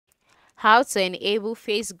How to enable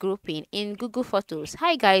face grouping in Google Photos.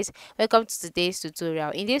 Hi guys, welcome to today's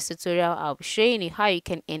tutorial. In this tutorial, I'll be showing you how you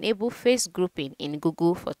can enable face grouping in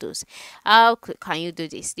Google Photos. How can you do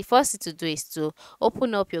this? The first thing to do is to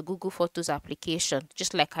open up your Google Photos application,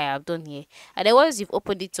 just like I have done here. And then once you've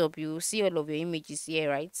opened it up, you will see all of your images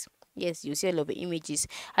here, right? Yes, you see all of your images.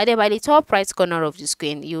 And then by the top right corner of the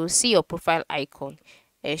screen, you will see your profile icon.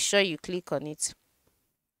 Ensure you click on it.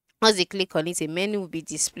 Once you click on it, a menu will be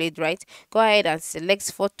displayed, right? Go ahead and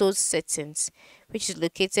select Photos Settings, which is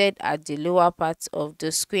located at the lower part of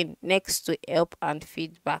the screen next to Help and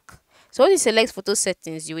Feedback. So when you select Photo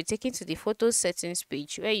Settings, you will take into the Photo Settings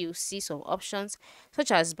page where you see some options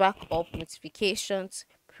such as backup, notifications,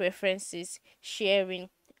 preferences, sharing,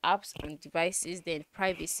 apps and devices, then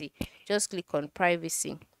privacy. Just click on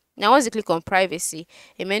privacy. Now, once you click on privacy,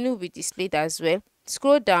 a menu will be displayed as well.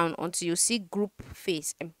 Scroll down until you see group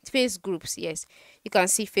face groups. Yes, you can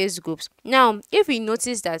see face groups. Now, if you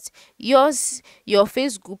notice that your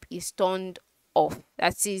face group is turned off,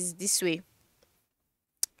 that is this way,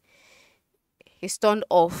 it's turned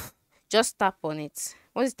off. Just tap on it.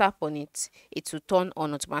 Once you tap on it, it will turn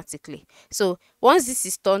on automatically. So once this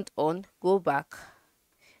is turned on, go back,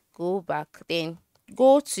 then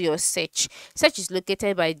go to your search is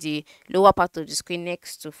located by the lower part of the screen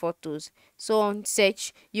next to photos. So on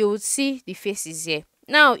search, you will see the faces here.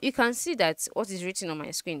 Now you can see that what is written on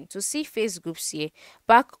my screen. To see face groups here,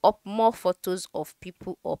 back up more photos of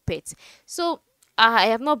people or pets. So I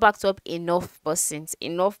have not backed up enough persons,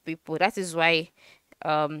 enough people. That is why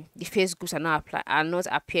the face groups are not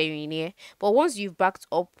appearing here. But once you've backed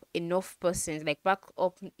up enough persons, like back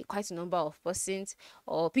up quite a number of persons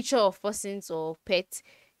or picture of persons or pets,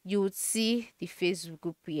 you would see the face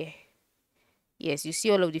group here. Yes, you see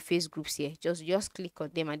all of the face groups here. Just click on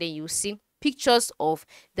them and then you see pictures of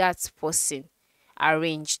that person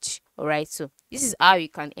arranged. All right, so this is how you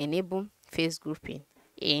can enable face grouping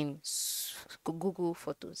in Google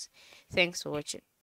Photos. Thanks for watching.